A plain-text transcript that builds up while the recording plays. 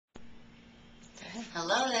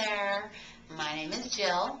Hello there. My name is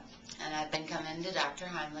Jill, and I've been coming to Dr.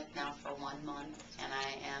 Heimlich now for 1 month, and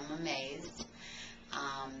I am amazed.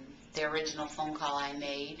 The original phone call I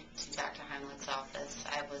made to Dr. Heimlich's office,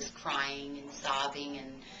 I was crying and sobbing,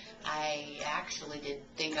 and I actually did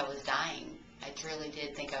think I was dying. I truly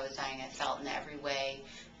did think I was dying. I felt in every way,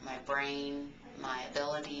 my brain, my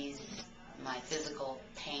abilities, my physical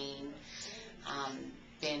pain,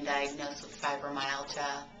 being diagnosed with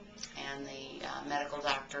fibromyalgia, and the medical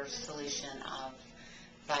doctor's solution of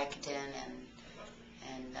Vicodin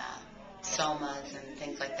and somas and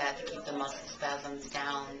things like that to keep the muscle spasms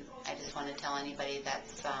down. I just want to tell anybody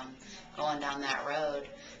that's going down that road,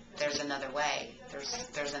 there's another way.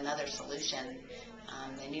 There's another solution.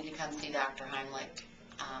 They need to come see Dr. Heimlich.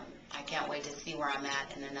 I can't wait to see where I'm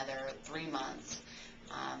at in another 3 months.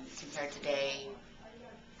 Compared today,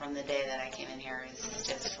 from the day that I came in here, is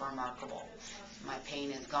just remarkable. My pain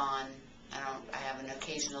is gone. I have an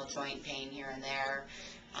occasional joint pain here and there,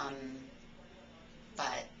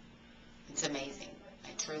 but it's amazing. I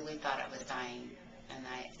truly thought I was dying, and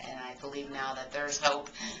I believe now that there's hope.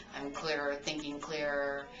 I'm clearer, thinking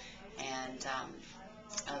clearer, and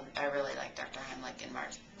I really like Dr. Heimlich and Mark.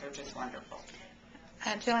 They're just wonderful.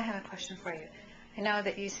 Jill, I have a question for you. I know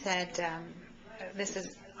that you said this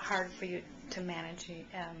is hard for you to manage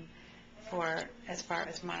for as far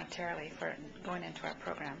as monetarily for going into our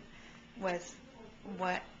program. Was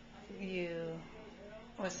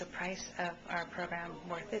the price of our program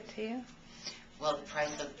worth it to you? Well, the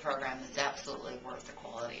price of the program is absolutely worth the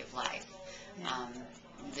quality of life. Yeah.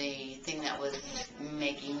 The thing that was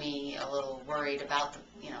making me a little worried about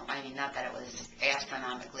not that it was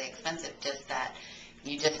astronomically expensive, just that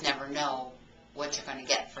you just never know what you're going to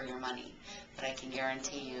get for your money. But I can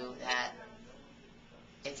guarantee you that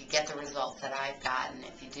if you get the results that I've gotten,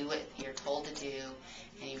 if you do what you're told to do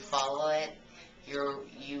and you follow it,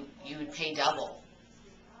 you would pay double.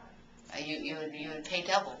 You would pay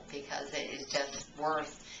double, because it is just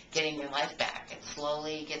worth getting your life back. It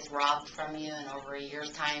slowly gets robbed from you, and over a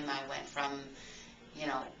year's time, I went from,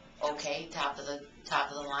 okay, top of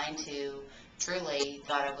the line to truly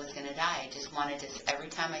thought I was going to die. I just wanted to, every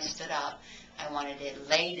time I stood up, I wanted to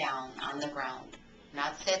lay down on the ground,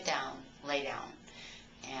 not sit down, lay down.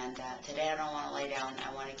 And today I don't want to lay down.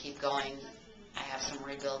 I want to keep going. I have some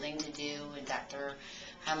rebuilding to do, and Dr.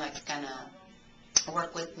 Heimlich's going to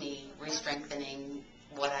work with me, re-strengthening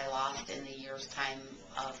what I lost in the year's time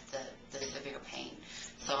of the severe pain.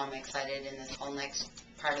 So I'm excited in this whole next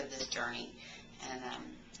part of this journey, and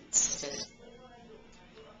it's just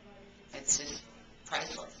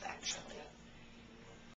priceless, actually.